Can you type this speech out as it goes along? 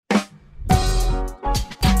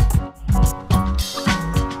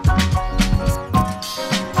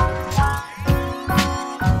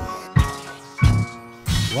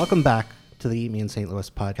Welcome back to the Eat Me in St. Louis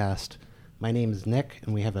podcast. My name is Nick,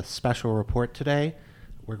 and we have a special report today.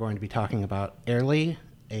 We're going to be talking about Airly,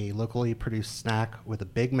 a locally produced snack with a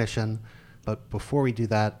big mission. But before we do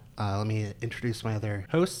that, let me introduce my other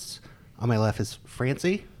hosts. On my left is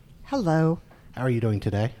Francie. Hello. How are you doing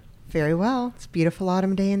today? Very well. It's a beautiful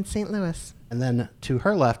autumn day in St. Louis. And then to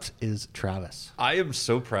her left is Travis. I am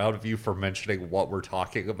so proud of you for mentioning what we're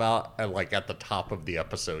talking about at the top of the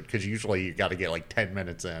episode, because usually you got to get like 10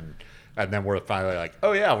 minutes in and then we're finally like,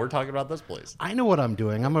 oh yeah, we're talking about this place. I know what I'm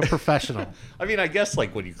doing. I'm a professional. I mean, I guess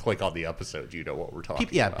like when you click on the episode, you know what we're talking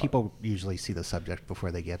about. People usually see the subject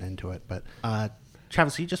before they get into it. But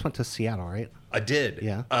Travis, you just went to Seattle, right? I did.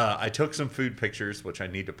 Yeah. I took some food pictures, which I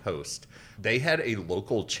need to post. They had a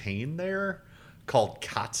local chain there called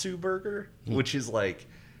Katsu Burger, which is like,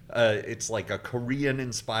 it's like a Korean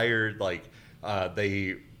inspired,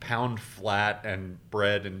 they pound flat and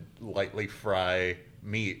bread and lightly fry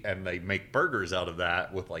meat, and they make burgers out of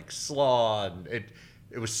that with like slaw, and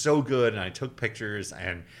it was so good. And I took pictures,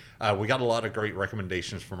 and we got a lot of great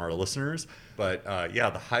recommendations from our listeners. But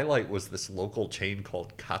the highlight was this local chain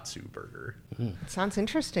called Katsu Burger. Sounds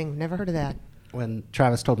interesting. Never heard of that. When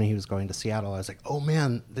Travis told me he was going to Seattle, I was like, oh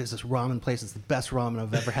man, there's this ramen place. It's the best ramen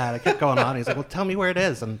I've ever had. I kept going on. He's like, well, tell me where it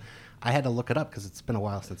is. And I had to look it up because it's been a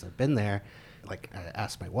while since I've been there. Like, I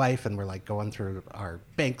asked my wife, and we're like going through our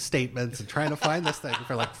bank statements and trying to find this thing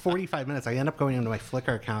for like 45 minutes. I end up going into my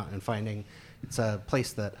Flickr account and finding it's a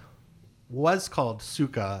place that was called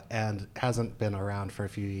Suka and hasn't been around for a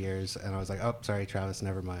few years. And I was like, oh, sorry, Travis,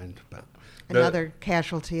 never mind. But another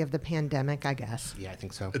casualty of the pandemic, I guess. Yeah, I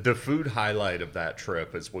think so. The food highlight of that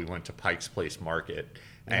trip is we went to Pike's Place Market,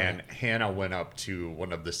 and Hannah went up to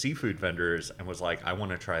one of the seafood vendors and was like, I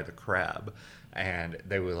want to try the crab. And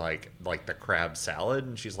they were like the crab salad.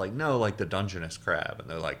 And she's like, no, like the Dungeness crab. And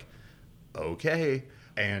they're like, okay.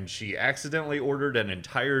 And she accidentally ordered an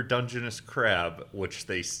entire Dungeness crab, which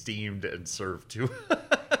they steamed and served to.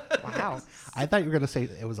 Wow. I thought you were going to say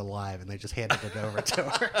it was alive and they just handed it over to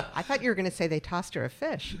her. I thought you were going to say they tossed her a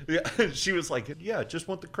fish. Yeah, she was like, yeah, just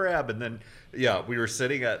want the crab. And then, we were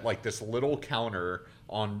sitting at like this little counter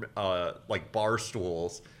on like bar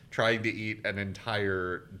stools trying to eat an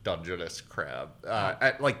entire Dungeness crab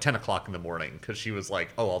at like 10 o'clock in the morning, because she was like,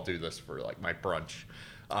 oh, I'll do this for like my brunch.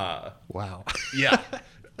 Wow. Yeah.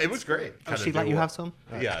 It was great. She let you have some?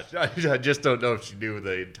 Yeah. I just don't know if she knew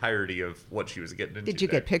the entirety of what she was getting into. Did you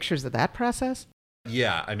get pictures of that process?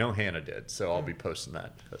 Yeah, I know Hannah did, so I'll be posting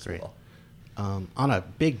that as well. On a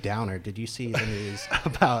big downer, did you see the news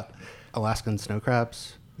about Alaskan snow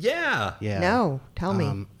crabs? Yeah. Yeah. No, tell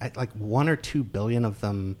me. Like 1 or 2 billion of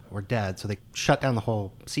them were dead, so they shut down the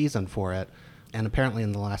whole season for it. And apparently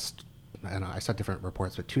in the last, I don't know, I saw different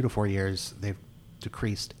reports, but 2 to 4 years, they've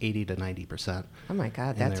decreased 80 to 90%. Oh my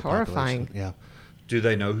God, that's horrifying. Yeah. Do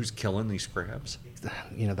they know who's killing these crabs?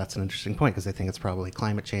 You know, that's an interesting point, because they think it's probably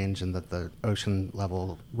climate change and that the ocean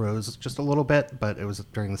level rose just a little bit, but it was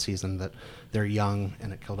during the season that they're young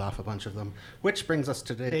and it killed off a bunch of them. Which brings us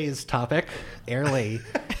to today's topic, Airly.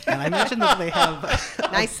 And I mentioned that they have...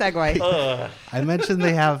 Nice segue. I mentioned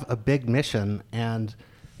they have a big mission, and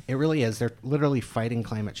it really is. They're literally fighting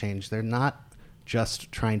climate change. They're not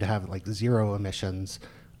just trying to have like zero emissions.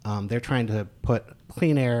 They're trying to put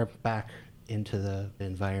clean air back into the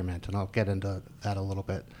environment, and I'll get into that a little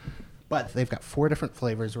bit. But they've got 4 different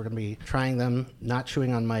flavors. We're going to be trying them, not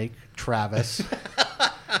chewing on Mike, Travis.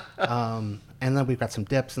 And then we've got some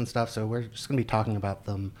dips and stuff, so we're just going to be talking about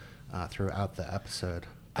them throughout the episode.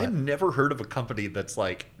 I've never heard of a company that's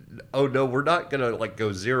like, oh no, we're not going to like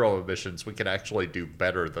go zero emissions. We can actually do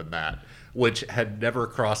better than that, which had never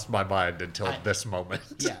crossed my mind until this moment.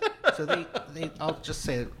 Yeah. So they I'll just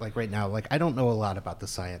say it like right now, like I don't know a lot about the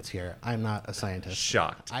science here. I'm not a scientist.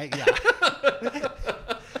 Shocked.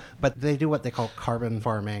 But they do what they call carbon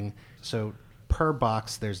farming. So per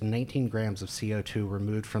box, there's 19 grams of CO2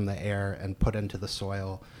 removed from the air and put into the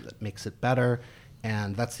soil. That makes it better.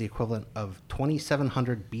 And that's the equivalent of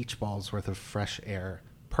 2,700 beach balls worth of fresh air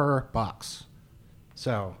per box.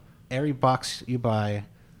 So every box you buy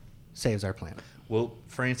saves our planet. Well,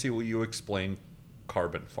 Francie, will you explain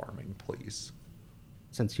carbon farming, please?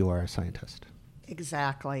 Since you are a scientist.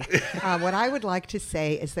 Exactly. What I would like to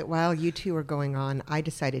say is that while you two are going on, I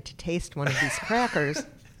decided to taste one of these crackers.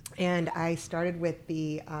 And I started with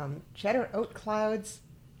the Cheddar Oat Clouds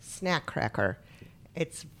snack cracker.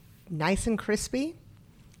 It's nice and crispy,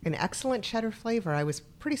 an excellent cheddar flavor. I was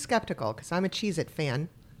pretty skeptical because I'm a Cheez-It fan.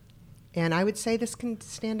 And I would say this can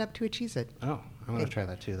stand up to a Cheez-It. Oh, I'm going to try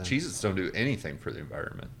that too then. Cheez-Its don't do anything for the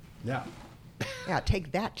environment. Yeah. Yeah,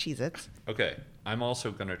 take that, Cheez-Its. Okay, I'm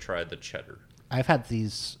also going to try the cheddar. I've had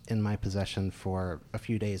these in my possession for a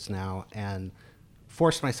few days now and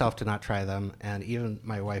forced myself to not try them. And even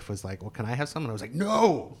my wife was like, well, can I have some? And I was like,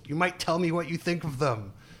 no, you might tell me what you think of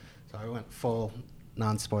them. So I went full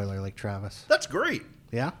non-spoiler like Travis. That's great.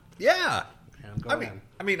 Yeah? Yeah. Go ahead.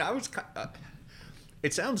 I was.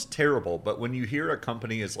 It sounds terrible, but when you hear a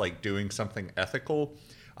company is like doing something ethical,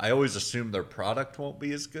 I always assume their product won't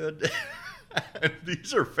be as good. And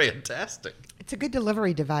these are fantastic. It's a good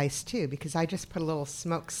delivery device, too, because I just put a little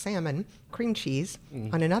smoked salmon, cream cheese,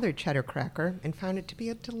 on another cheddar cracker and found it to be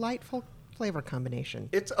a delightful flavor combination.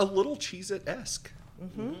 It's a little Cheez-It-esque.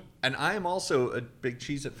 Mm-hmm. And I am also a big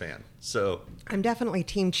Cheez-It fan. So, I'm definitely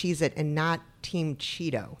Team Cheez-It and not Team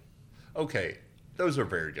Cheeto. okay, those are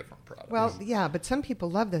very different products. Well, yeah, but some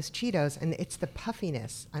people love those Cheetos, and it's the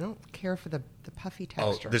puffiness. I don't care for the puffy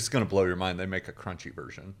texture. this is going to blow your mind. They make a crunchy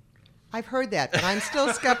version. I've heard that, but I'm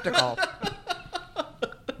still skeptical.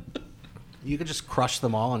 You could just crush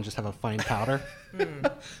them all and just have a fine powder.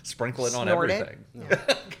 Sprinkle it on Snort it. everything.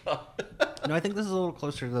 Yeah. No, I think this is a little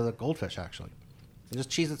closer to the Goldfish, actually. Just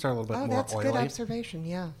Cheez-Its are a little bit Oh, more that's a oily. good observation,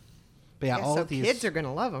 yeah. But yeah, Yeah, all so of these... kids are going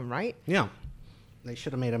to love them, right? Yeah. They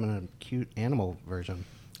should have made them in a cute animal version.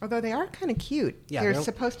 Although they are kind of cute. Yeah, they're they're-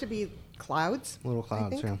 supposed to be clouds. Little I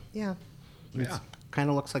clouds, think. Yeah. Yeah. Kind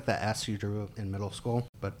of looks like the S you drew in middle school,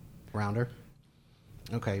 but rounder.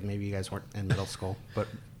 Okay, maybe you guys weren't in middle school, but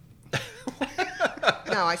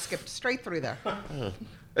No, I skipped straight through there.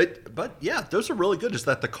 But yeah, those are really good. Is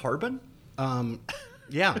that the carbon?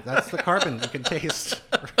 yeah, that's the carbon you can taste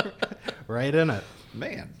right in it.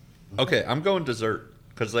 Man. Okay, I'm going dessert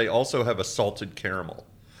because they also have a salted caramel.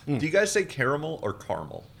 Do you guys say caramel or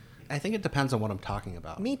caramel? I think it depends on what I'm talking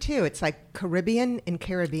about. Me too. It's like Caribbean and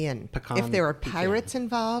Caribbean. Pecan, if there are pecan. pirates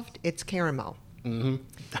involved, it's caramel. Mm-hmm.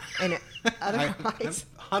 And otherwise...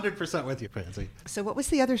 I'm 100% with you, Pansy. So what was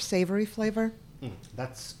the other savory flavor?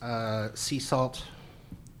 That's sea salt,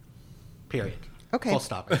 period. Okay. Full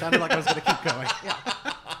stop. It sounded like I was going to keep going. Yeah.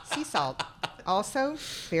 Sea salt. Also,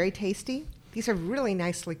 very tasty. These are really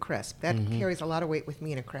nicely crisp. That carries a lot of weight with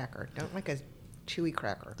me in a cracker. Don't like a chewy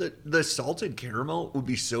cracker. The salted caramel would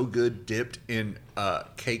be so good dipped in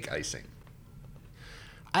cake icing.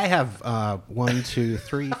 I have 1, 2,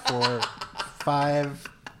 3, 4, 5.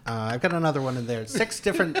 I've got another one in there. 6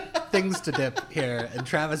 different things to dip here. And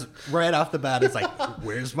Travis, right off the bat, is like,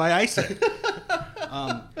 where's my icing?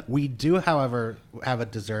 We do, however, have a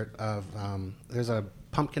dessert of, there's a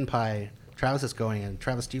pumpkin pie. Travis is going in.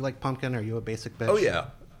 Travis, do you like pumpkin? Are you a basic bitch? Oh, yeah.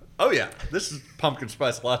 Oh, yeah. This is pumpkin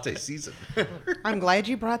spice latte season. I'm glad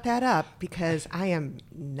you brought that up because I am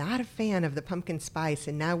not a fan of the pumpkin spice,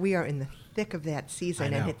 and now we are in the thick of that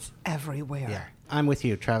season, I and know. it's everywhere. Yeah. I'm with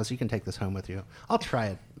you, Travis. You can take this home with you. I'll try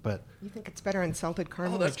it, but You think it's better in salted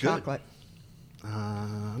caramel that's or good. chocolate?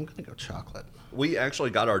 I'm going to go chocolate. We actually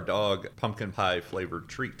got our dog pumpkin pie flavored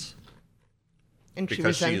treats And she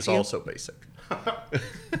because she resents is you? also basic.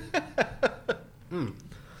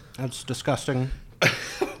 That's disgusting.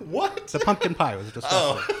 What? The pumpkin pie was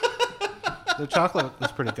disgusting. The chocolate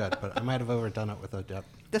was pretty good, but I might have overdone it with a dip.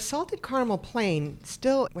 The salted caramel plain,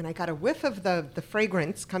 still, when I got a whiff of the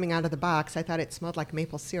fragrance coming out of the box, I thought it smelled like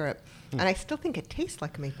maple syrup. And I still think it tastes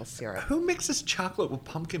like maple syrup. Who mixes chocolate with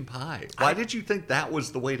pumpkin pie? Why did you think that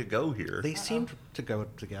was the way to go here? They seemed to go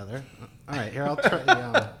together. All right, here, I'll try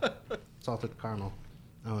the salted caramel.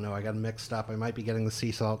 Oh, no, I got mixed up. I might be getting the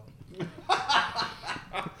sea salt.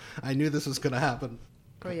 I knew this was going to happen.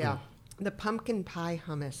 Oh, yeah. The pumpkin pie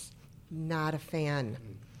hummus, not a fan.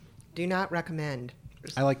 Do not recommend.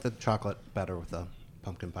 I like the chocolate better with the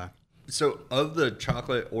pumpkin pie. So, of the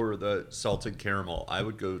chocolate or the salted caramel, I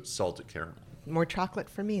would go salted caramel. More chocolate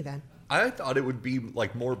for me, then. I thought it would be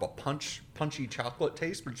like more of a punchy chocolate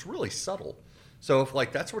taste, but it's really subtle. So if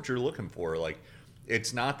like that's what you're looking for, like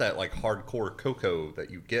it's not that like hardcore cocoa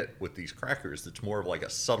that you get with these crackers. It's more of like a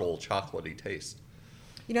subtle chocolatey taste.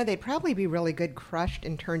 You know, they'd probably be really good crushed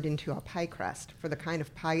and turned into a pie crust for the kind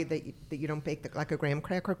of pie that you don't bake, like a graham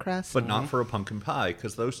cracker crust. But not for a pumpkin pie,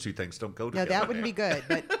 because those two things don't go No, together. that wouldn't be good.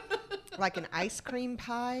 But like an ice cream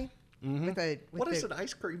pie with a... What is an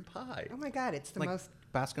ice cream pie? Oh, my God. It's the Like most...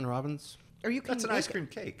 Baskin Robbins? Or you can That's an make ice it- cream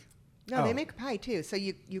cake. No, Oh. they make a pie, too. So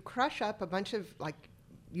you crush up a bunch of, like,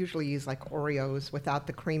 usually use, like, Oreos without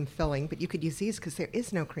the cream filling. But you could use these because there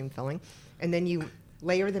is no cream filling. And then you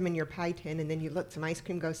layer them in your pie tin, and then you let some ice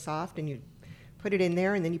cream go soft, and you put it in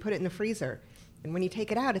there, and then you put it in the freezer. And when you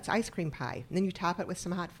take it out, it's ice cream pie. And then you top it with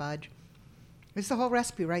some hot fudge. There's the whole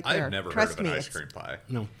recipe right there. I've never Trust heard of an me, ice it's- cream pie.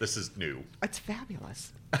 No. This is new. It's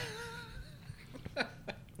fabulous.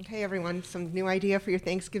 Okay, everyone, some new idea for your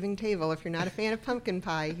Thanksgiving table. If you're not a fan of pumpkin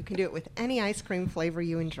pie, you can do it with any ice cream flavor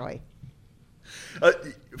you enjoy.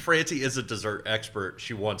 Francie is a dessert expert.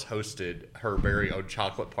 She once hosted her very own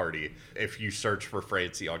chocolate party. If you search for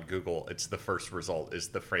Francie on Google, it's the first result is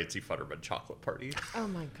the Francie Futterman chocolate party. Oh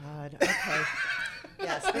my God. Okay.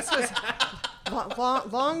 Yes, this was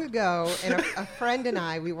long ago, and a friend and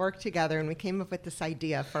I, we worked together, and we came up with this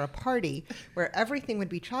idea for a party where everything would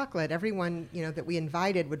be chocolate. Everyone, that we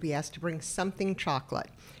invited would be asked to bring something chocolate,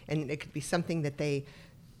 and it could be something that they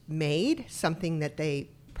made, something that they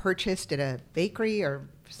purchased at a bakery or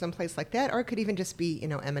someplace like that, or it could even just be,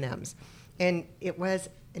 M&Ms. And it was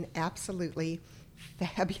an absolutely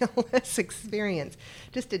fabulous experience.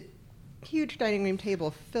 Just a huge dining room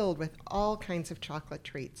table filled with all kinds of chocolate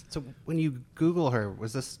treats. So when you Google her,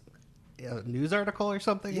 was this a news article or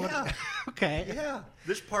something? Yeah. Okay. Yeah.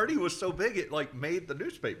 This party was so big it made the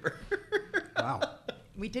newspaper. Wow.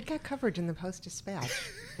 We did get coverage in the Post-Dispatch,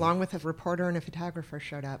 along with a reporter and a photographer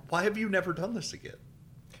showed up. Why have you never done this again?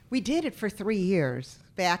 We did it for 3 years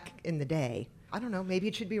back in the day. I don't know, maybe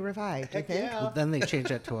it should be revived, Heck you think? yeah. Well, then they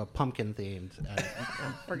changed it to a pumpkin themed.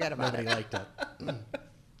 Forget about Nobody it. liked it.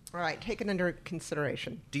 All right, take it under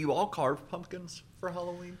consideration. Do you all carve pumpkins for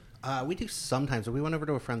Halloween? We do sometimes. We went over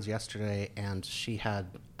to a friend's yesterday, and she had,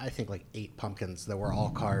 I think, 8 pumpkins that were all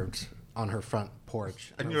carved on her front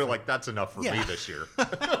porch. And I you're was like, that's enough for me Yeah. this year.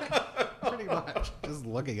 pretty much. Just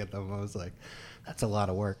looking at them, I was like, that's a lot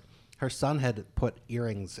of work. Her son had put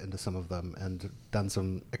earrings into some of them and done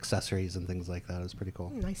some accessories and things like that. It was pretty cool.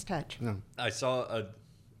 Nice touch. Yeah. I saw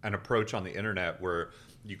an approach on the internet where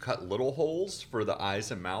you cut little holes for the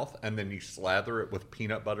eyes and mouth, and then you slather it with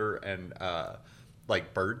peanut butter and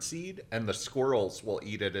birdseed, and the squirrels will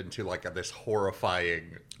eat it into this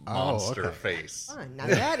horrifying monster okay. face. Fun. Now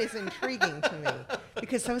that is intriguing to me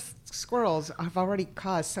because those squirrels have already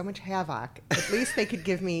caused so much havoc. At least they could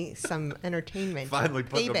give me some entertainment, Finally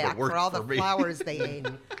put them to payback work for all for the me. flowers they ate.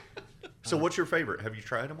 So what's your favorite? Have you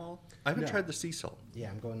tried them all? I haven't No. tried the sea salt. Yeah,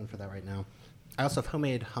 I'm going in for that right now. I also have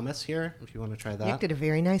homemade hummus here, if you want to try that. Nick did a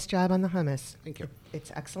very nice job on the hummus. Thank you.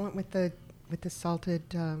 It's excellent with the salted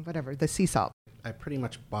the sea salt. I pretty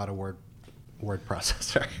much bought a word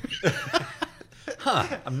processor.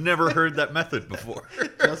 I've never heard that method before.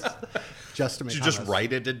 just to make Did you just hummus.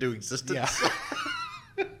 write it into existence?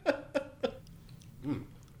 Yeah.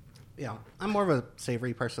 Yeah, I'm more of a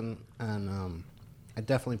savory person, and I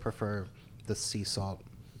definitely prefer the sea salt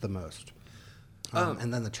the most.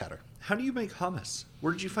 And then the cheddar. How do you make hummus?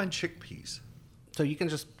 Where did you find chickpeas? So you can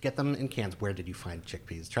just get them in cans. Where did you find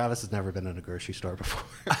chickpeas? Travis has never been in a grocery store before.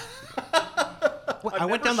 Well, I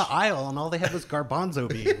went never down the aisle, and all they had was garbanzo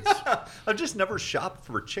beans. I've just never shopped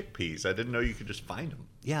for chickpeas. I didn't know you could just find them.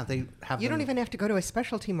 Yeah, they have You them. don't even have to go to a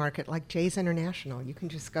specialty market like Jay's International. You can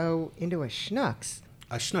just go into a Schnucks.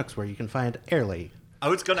 A Schnucks, where you can find Airly. I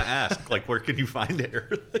was going to ask, where can you find it?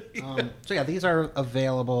 So yeah, these are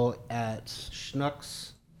available at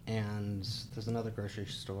Schnucks, and there's another grocery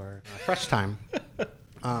store, Fresh Time,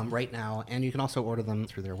 right now. And you can also order them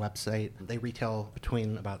through their website. They retail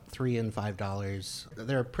between about $3 and $5.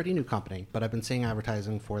 They're a pretty new company, but I've been seeing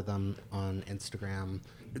advertising for them on Instagram.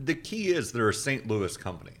 The key is they're a St. Louis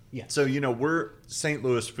company. Yeah. So, we're St.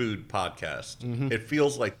 Louis food podcast. Mm-hmm. It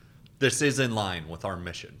feels like this is in line with our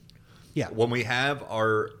mission. Yeah. When we have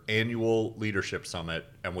our annual leadership summit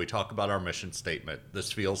and we talk about our mission statement,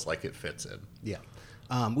 this feels like it fits in. Yeah.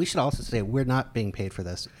 We should also say we're not being paid for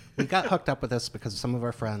this. We got hooked up with this because some of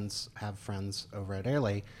our friends have friends over at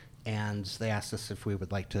Airly, and they asked us if we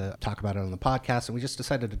would like to talk about it on the podcast, and we just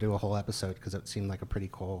decided to do a whole episode because it seemed like a pretty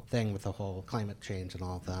cool thing with the whole climate change and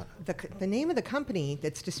all of that. The name of the company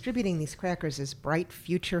that's distributing these crackers is Bright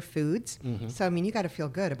Future Foods. Mm-hmm. So, I mean, you got to feel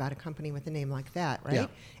good about a company with a name like that, right? Yeah.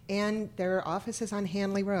 And their office is on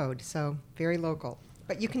Hanley Road, so very local.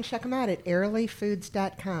 But you can check them out at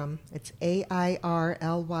airlyfoods.com. It's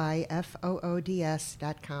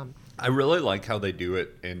AIRLYFOODS.com. I really like how they do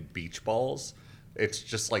it in beach balls. It's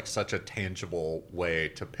just such a tangible way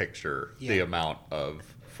to picture the Yeah. amount of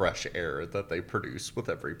fresh air that they produce with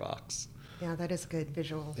every box. Yeah, that is a good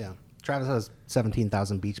visual. Yeah. Travis has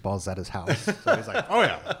 17,000 beach balls at his house. So he's like, oh,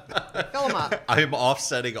 yeah. Fill them up. I am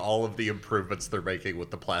offsetting all of the improvements they're making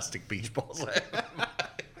with the plastic beach balls.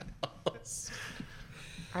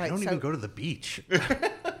 All I right, don't so even go to the beach.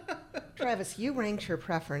 Travis, you ranked your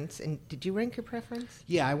preference, and did you rank your preference?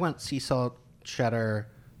 Yeah, I went sea salt, cheddar,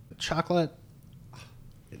 chocolate.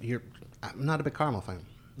 I'm not a big caramel fan.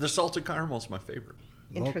 The salted caramel is my favorite.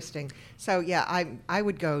 Well- Interesting. So yeah, I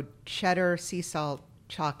would go cheddar, sea salt,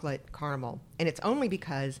 chocolate, caramel, and it's only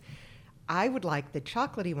because I would like the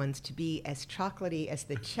chocolatey ones to be as chocolatey as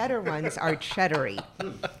the cheddar ones are cheddary.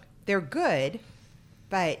 They're good,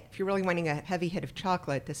 But if you're really wanting a heavy hit of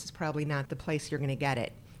chocolate, this is probably not the place you're going to get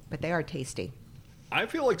it. But they are tasty. I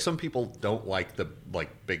feel like some people don't like the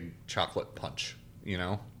big chocolate punch, you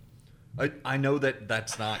know? I know that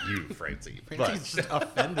that's not you, Francie. Francie's just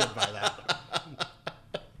offended by that.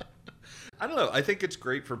 I don't know. I think it's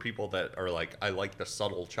great for people that are like, I like the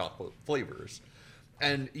subtle chocolate flavors.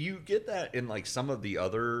 And you get that in like some of the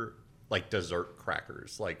other like dessert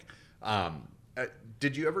crackers. Like,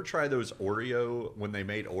 did you ever try those Oreo when they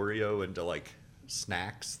made Oreo into like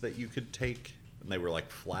snacks that you could take and they were like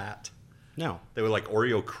flat? No. They were like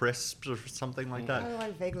Oreo crisps or something like that. Oh,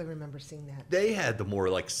 I vaguely remember seeing that. They had the more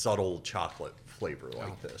like subtle chocolate flavor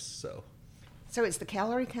like this. So is the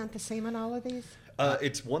calorie count the same on all of these?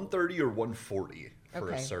 It's 130 or 140 for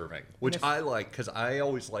a Okay. serving, which I like because I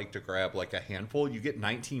always like to grab like a handful. You get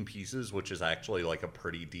 19 pieces, which is actually like a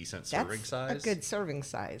pretty decent serving That's size. a good serving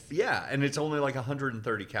size. Yeah, and it's only like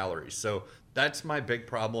 130 calories. So that's my big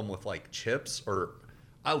problem with like chips. Or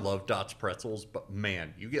I love Dots pretzels, but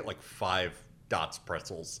man, you get like 5 Dots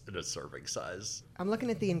pretzels in a serving size. I'm looking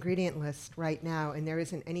at the ingredient list right now, and there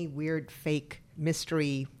isn't any weird, fake,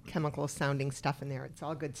 mystery, chemical-sounding stuff in there. It's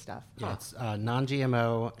all good stuff. Yeah, it's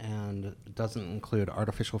non-GMO and doesn't include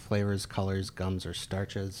artificial flavors, colors, gums, or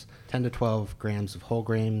starches. 10 to 12 grams of whole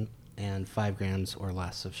grain and 5 grams or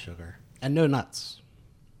less of sugar. And no nuts.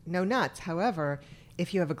 No nuts. However,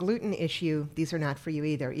 if you have a gluten issue, these are not for you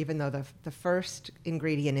either. Even though the first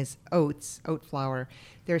ingredient is oat flour,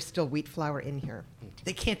 there's still wheat flour in here.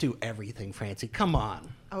 They can't do everything, Francie. Come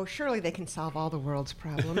on. Oh, surely they can solve all the world's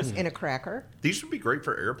problems in a cracker. These would be great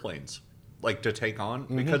for airplanes, like to take on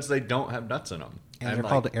because they don't have nuts in them. And they're like,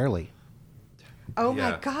 called Airly. Oh,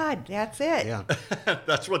 Yeah. my God. That's it. Yeah.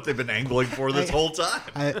 That's what they've been angling for this whole time.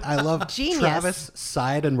 I love Genius. Travis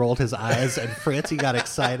sighed and rolled his eyes, and Francie got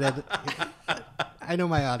excited. I know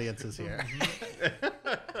my audience is here.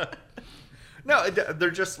 No,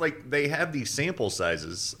 they're just like, they have these sample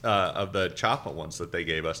sizes of the chocolate ones that they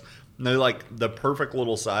gave us. And they're like the perfect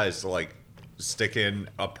little size to like stick in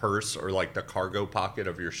a purse or like the cargo pocket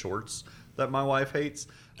of your shorts that my wife hates,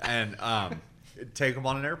 and take them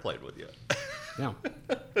on an airplane with you. Yeah.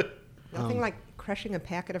 Nothing like crushing a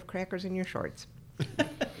packet of crackers in your shorts.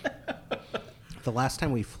 The last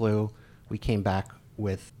time we flew, we came back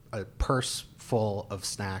with a purse full of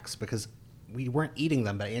snacks because we weren't eating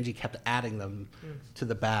them, but Angie kept adding them to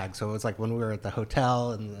the bag. So it was like when we were at the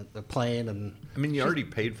hotel and the plane, and I mean, you already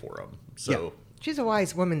paid for them, so. Yeah. She's a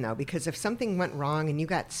wise woman, though, because if something went wrong and you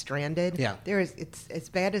got stranded, Yeah. it's as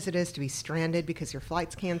bad as it is to be stranded because your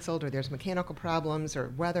flight's canceled or there's mechanical problems or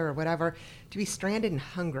weather or whatever. To be stranded and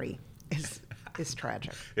hungry is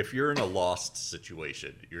tragic. If you're in a lost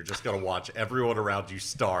situation, you're just going to watch everyone around you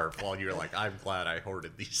starve while you're like, I'm glad I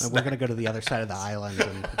hoarded these. we're going to go to the other side of the island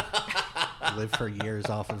and live for years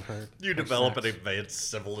off of her. You her develop an snacks. advanced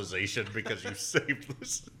civilization because you saved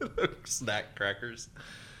those snack crackers.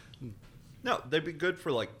 No, they'd be good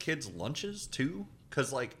for like kids' lunches too.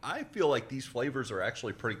 Because like I feel like these flavors are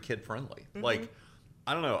actually pretty kid friendly. Like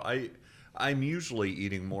I don't know, I'm usually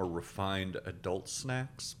eating more refined adult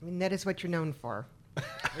snacks. I mean, that is what you're known for.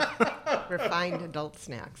 Refined adult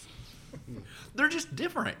snacks. They're just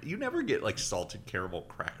different. You never get like salted caramel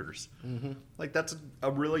crackers. Like that's a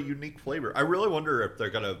really unique flavor. I really wonder if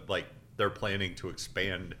they're planning to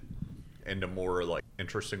expand into more like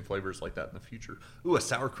interesting flavors like that in the future. Ooh, a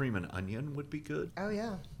sour cream and onion would be good. Oh,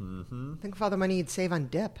 yeah. Think of all the money you'd save on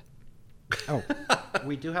dip. Oh,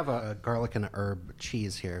 we do have a garlic and herb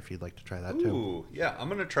cheese here if you'd like to try that too. Ooh, yeah, I'm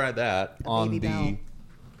gonna try that Baby Bell.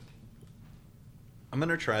 I'm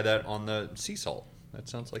gonna try that on the sea salt. That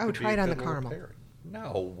sounds like Oh, it'd be try a it on good the little caramel. pairing.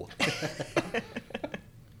 No.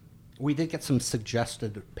 We did get some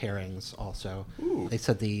suggested pairings also. Ooh. They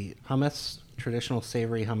said the hummus, traditional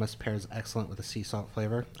savory hummus, pairs excellent with the sea salt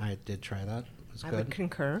flavor. I did try that. It was I good. would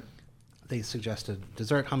concur. They suggested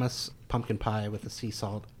dessert hummus, pumpkin pie with the sea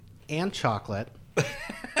salt, and chocolate.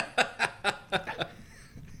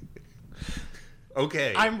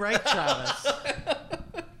 Okay. I'm right, Travis.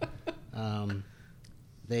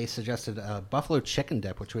 They suggested a buffalo chicken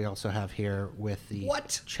dip, which we also have here with the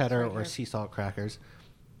What? cheddar Right or here. sea salt crackers.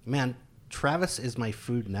 Man, Travis is my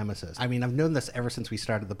food nemesis. I mean, I've known this ever since we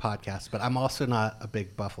started the podcast, but I'm also not a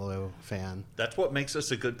big buffalo fan. That's what makes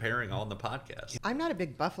us a good pairing on the podcast. I'm not a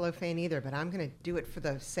big buffalo fan either, but I'm going to do it for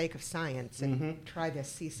the sake of science and try this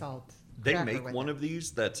sea salt. They cracker make with one it. of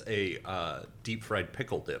these that's a deep fried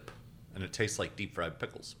pickle dip, and it tastes like deep fried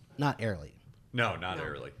pickles. Not Airly. No, not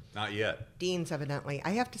early. Not yet. Dean's, evidently.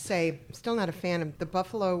 I have to say, I'm still not a fan of the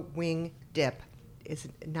buffalo wing dip. Is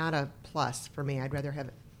not a plus for me. I'd rather have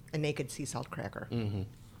a naked sea salt cracker.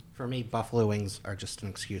 For me, buffalo wings are just an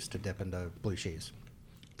excuse to dip into blue cheese.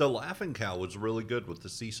 The Laughing Cow was really good with the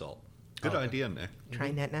sea salt. Good Okay. idea, Nick.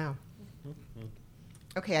 Trying that now.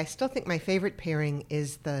 Okay, I still think my favorite pairing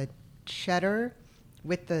is the cheddar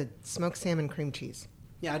with the smoked salmon cream cheese.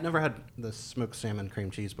 Yeah, I'd never had the smoked salmon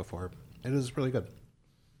cream cheese before. It is really good.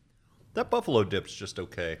 That buffalo dip's just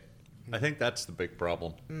okay. I think that's the big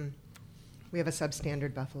problem. We have a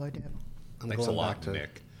substandard buffalo dip. I'm Thanks a going lot, back to-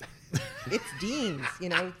 Nick. It's Dean's, you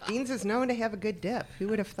know. Dean's is known to have a good dip. Who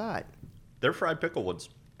would have thought? Their fried pickle ones,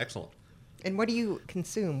 excellent. And what do you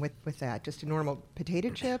consume with that? Just a normal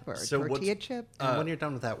potato chip or a So what's- tortilla chip? And when you're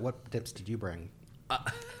done with that, what dips did you bring?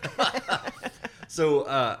 So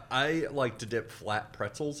I like to dip flat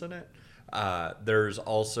pretzels in it. There's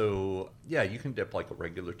also, you can dip like a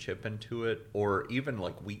regular chip into it, or even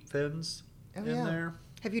like wheat thins in there.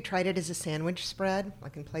 Have you tried it as a sandwich spread,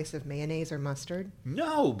 like in place of mayonnaise or mustard?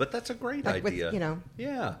 No, but that's a great Like with, idea. you know,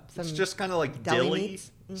 yeah, it's some just kind of like deli dilly.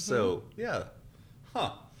 meats? Mhm. So yeah,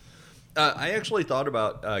 huh? I actually thought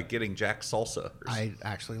about getting Jack's salsa. I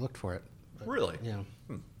actually looked for it. Really? Yeah.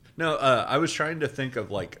 No, I was trying to think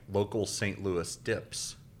of like local St. Louis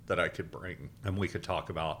dips that I could bring and we could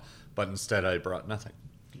talk about, but instead I brought nothing.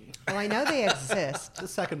 Well, I know they exist. The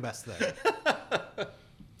second best thing.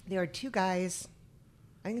 There are two guys,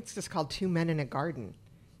 I think it's just called Two Men in a Garden,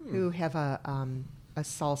 who have a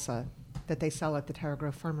salsa that they sell at the Tower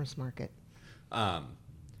Grove Farmers Market.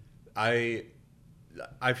 I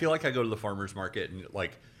feel like I go to the farmer's market and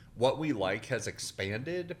like what we like has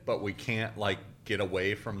expanded, but we can't like get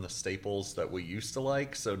away from the staples that we used to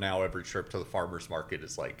like. So now every trip to the farmer's market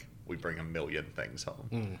is like we bring a million things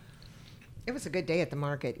home. It was a good day at the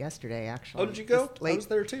market yesterday, actually. Oh, did you go? Just I was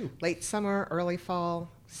there too. Late summer, early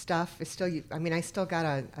fall stuff is still. I mean, I still got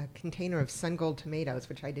a container of Sun Gold tomatoes,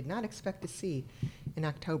 which I did not expect to see in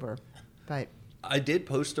October, but I did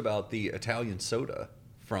post about the Italian soda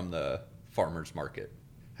from the farmer's market.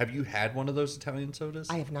 Have you had one of those Italian sodas?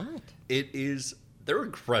 I have not. They're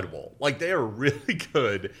incredible. Like they are really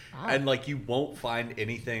good. Wow. And like you won't find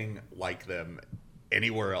anything like them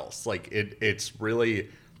anywhere else. Like it's really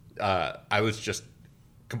I was just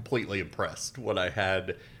completely impressed when I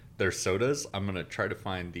had their sodas. I'm going to try to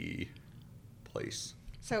find the place.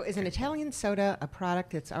 So, is an Italian soda a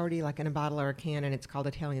product that's already like in a bottle or a can, and it's called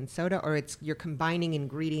Italian soda, or you're combining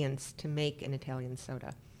ingredients to make an Italian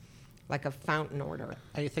soda, like a fountain order?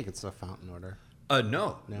 I think it's a fountain order.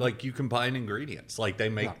 No, like you combine ingredients. Like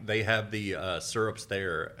they have the syrups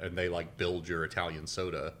there, and they like build your Italian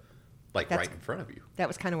soda, like That's- right in front of you. That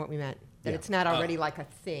was kind of what we meant. That Yeah. it's not already like a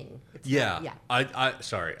thing. It's Yeah. not- yeah. I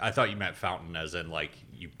sorry. I thought you meant fountain, as in like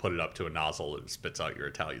you put it up to a nozzle and it spits out your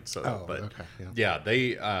Italian soda. Oh, but okay, yeah,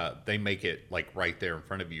 they make it like right there in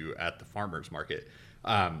front of you at the farmers market.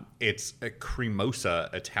 It's a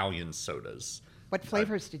Cremosa Italian sodas. What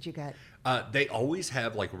flavors did you get? They always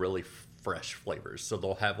have like really fresh flavors. So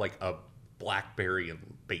they'll have like a blackberry and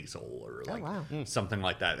basil or like wow. something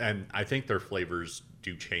like that. And I think their flavors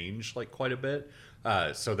do change like quite a bit.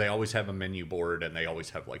 So they always have a menu board and they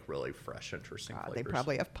always have like really fresh, interesting flavors. They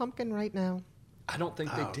probably have pumpkin right now. I don't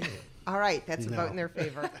think they did. All right, that's a No. vote in their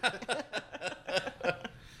favor.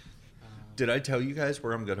 Did I tell you guys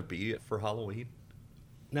where I'm going to be for Halloween?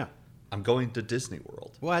 No. I'm going to Disney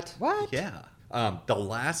World. What? What? Yeah. The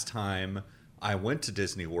last time I went to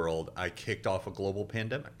Disney World, I kicked off a global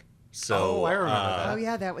pandemic. So, Oh, I remember that. Oh,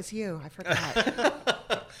 yeah, that was you. I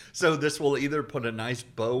forgot. So this will either put a nice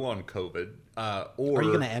bow on COVID, or Are you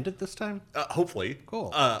going to end it this time? hopefully,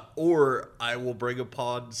 Cool. Or I will bring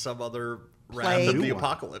upon some other round of Plague. the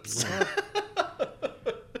apocalypse.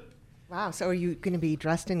 Wow, so are you going to be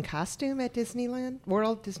dressed in costume at Disney World?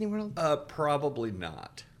 Probably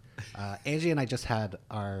not. Angie and I just had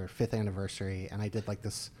our 5th anniversary, and I did like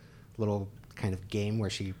this little kind of game where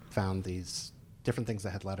she found these different things that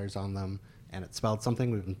had letters on them, and it spelled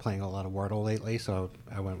something. We've been playing a lot of Wordle lately, so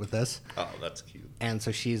I went with this. Oh, that's cute. And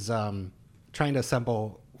so she's trying to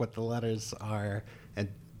assemble what the letters are, and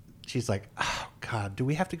she's like, "Oh God, do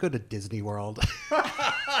we have to go to Disney World?"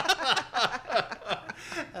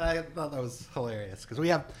 And I thought that was hilarious because we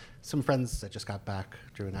have some friends that just got back,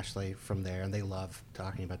 Drew and Ashley, from there, and they love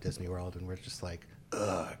talking about Disney World, and we're just like,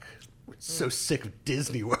 ugh, we're so sick of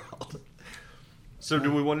Disney World. So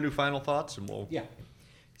do we want to do final thoughts? And we'll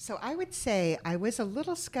So I would say I was a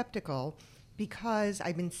little skeptical because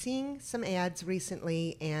I've been seeing some ads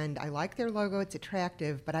recently and I like their logo, it's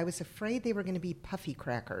attractive, but I was afraid they were going to be puffy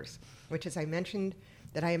crackers, which, as I mentioned,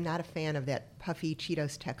 that I am not a fan of that puffy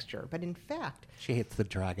Cheetos texture. But in fact, She hates the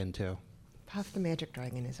dragon too. Puff the Magic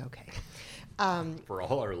Dragon is okay. for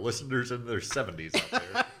all our listeners in their 70s out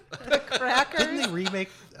there. Crackers? Didn't they remake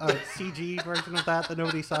a CG version of that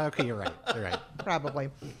nobody saw? Okay, you're right. You're right. Probably.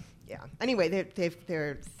 Yeah. Anyway,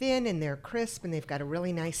 they're thin and they're crisp and they've got a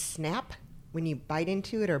really nice snap when you bite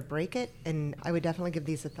into it or break it. And I would definitely give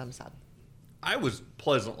these a thumbs up. I was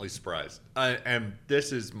pleasantly surprised. And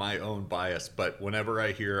this is my own bias, but whenever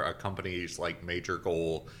I hear a company's like major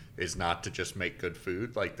goal is not to just make good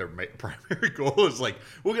food, like their primary goal is like,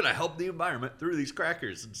 we're going to help the environment through these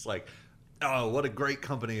crackers. It's like, oh, what a great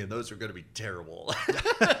company, and those are going to be terrible.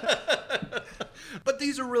 But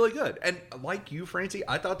these are really good. And like you, Francie,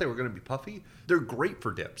 I thought they were going to be puffy. They're great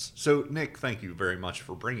for dips. So, Nick, thank you very much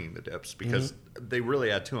for bringing the dips because they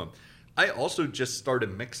really add to them. I also just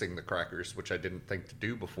started mixing the crackers, which I didn't think to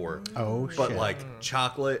do before. Oh, But shit. like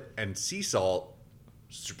chocolate and sea salt,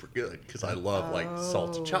 super good because I love like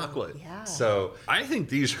salty chocolate. yeah. So I think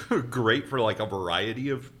these are great for like a variety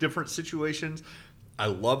of different situations. I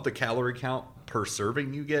love the calorie count per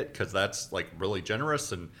serving you get because that's like really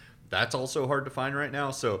generous, and that's also hard to find right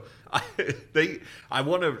now. So I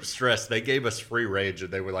want to stress they gave us free range,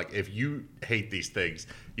 and they were like, if you hate these things,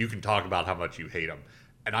 you can talk about how much you hate them.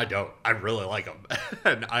 And I don't. I really like them.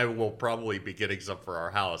 And I will probably be getting some for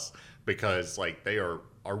our house because like they are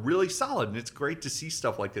really solid, and it's great to see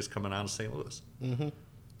stuff like this coming out of St. Louis.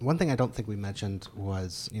 One thing I don't think we mentioned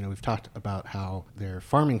was, we've talked about how their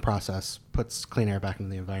farming process puts clean air back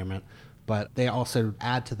into the environment, but they also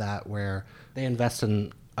add to that where they invest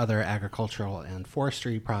in other agricultural and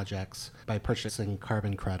forestry projects by purchasing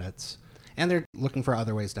carbon credits. And they're looking for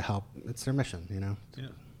other ways to help. It's their mission, Yeah.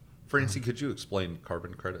 Francie, could you explain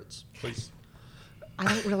carbon credits, please? I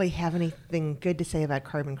don't really have anything good to say about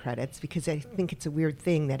carbon credits because I think it's a weird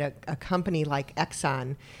thing that a company like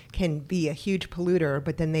Exxon can be a huge polluter,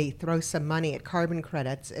 but then they throw some money at carbon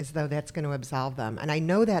credits as though that's going to absolve them. And I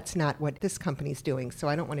know that's not what this company's doing, so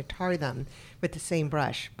I don't want to tar them with the same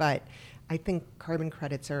brush. But I think carbon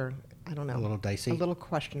credits are, I don't know, A little dicey? a little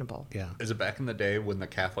questionable. Yeah. Is it back in the day when the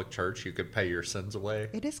Catholic Church, you could pay your sins away?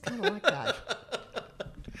 It is kind of like that.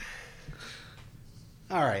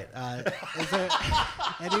 All right. Is there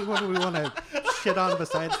anyone we want to shit on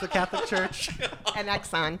besides the Catholic Church And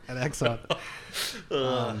Exxon. and Exxon?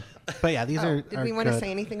 But yeah, these are. Did are we want to good.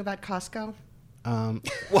 say anything about Costco? Why?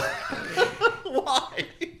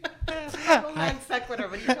 Well, non sequitur,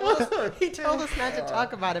 but he told us not to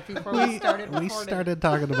talk about it before we started recording. We started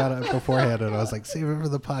talking about it beforehand, and I was like, save it for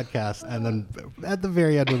the podcast. And then at the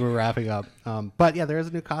very end, when we were wrapping up. But yeah, there is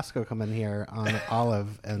a new Costco coming here on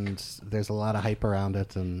Olive, and there's a lot of hype around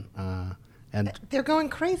it. And They're going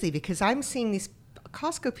crazy because I'm seeing these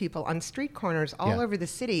Costco people on street corners all Yeah. over the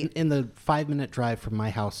city. in the 5-minute drive from my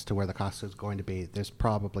house to where the Costco is going to be, there's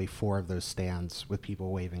probably 4 of those stands with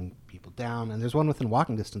people waving people down. And there's one within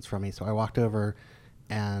walking distance from me. So I walked over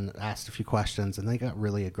and asked a few questions, and they got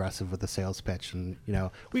really aggressive with the sales pitch. And,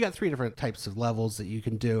 we got 3 different types of levels that you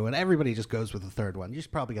can do, and everybody just goes with the third one. You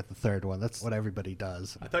should probably get the third one. That's what everybody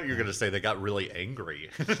does. I thought you were going to say they got really angry.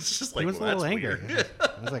 It's just like, He was well, a little that's angry. weird.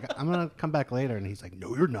 I was like, I'm going to come back later. And he's like,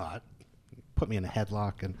 no, you're not. Put me in a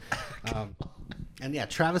headlock. And yeah,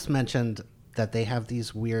 Travis mentioned that they have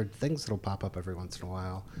these weird things that'll pop up every once in a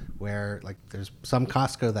while where like there's some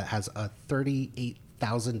Costco that has a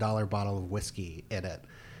 $38,000 bottle of whiskey in it.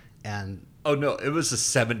 And Oh, no, it was a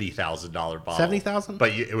 $70,000 bottle. 70,000?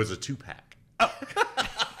 But it was a 2-pack.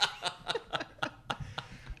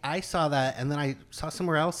 I saw that, and then I saw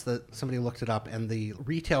somewhere else that somebody looked it up, and the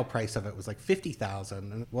retail price of it was like $50,000.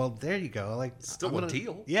 And well, there you go. Like Still a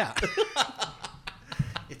deal. Yeah.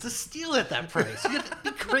 It's a steal at that price. You have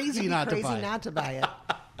to be crazy not to buy Crazy it. not to buy it.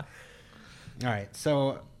 All right.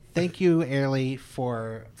 So thank you, Airly,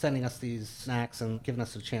 for sending us these snacks and giving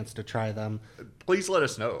us a chance to try them. Please let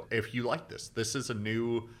us know if you like this. This is a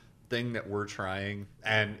new thing that we're trying,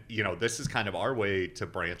 and this is kind of our way to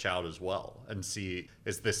branch out as well and see,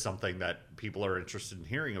 is this something that people are interested in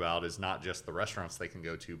hearing about? Is not just the restaurants they can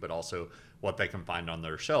go to, but also what they can find on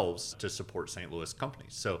their shelves to support St. Louis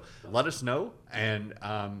companies. So let us know, and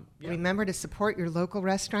Remember to support your local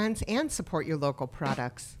restaurants and support your local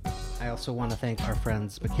products. I also want to thank our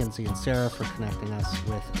friends Mackenzie and Sarah for connecting us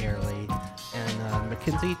with Airly. And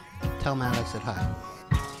Mackenzie, tell Matt I said hi.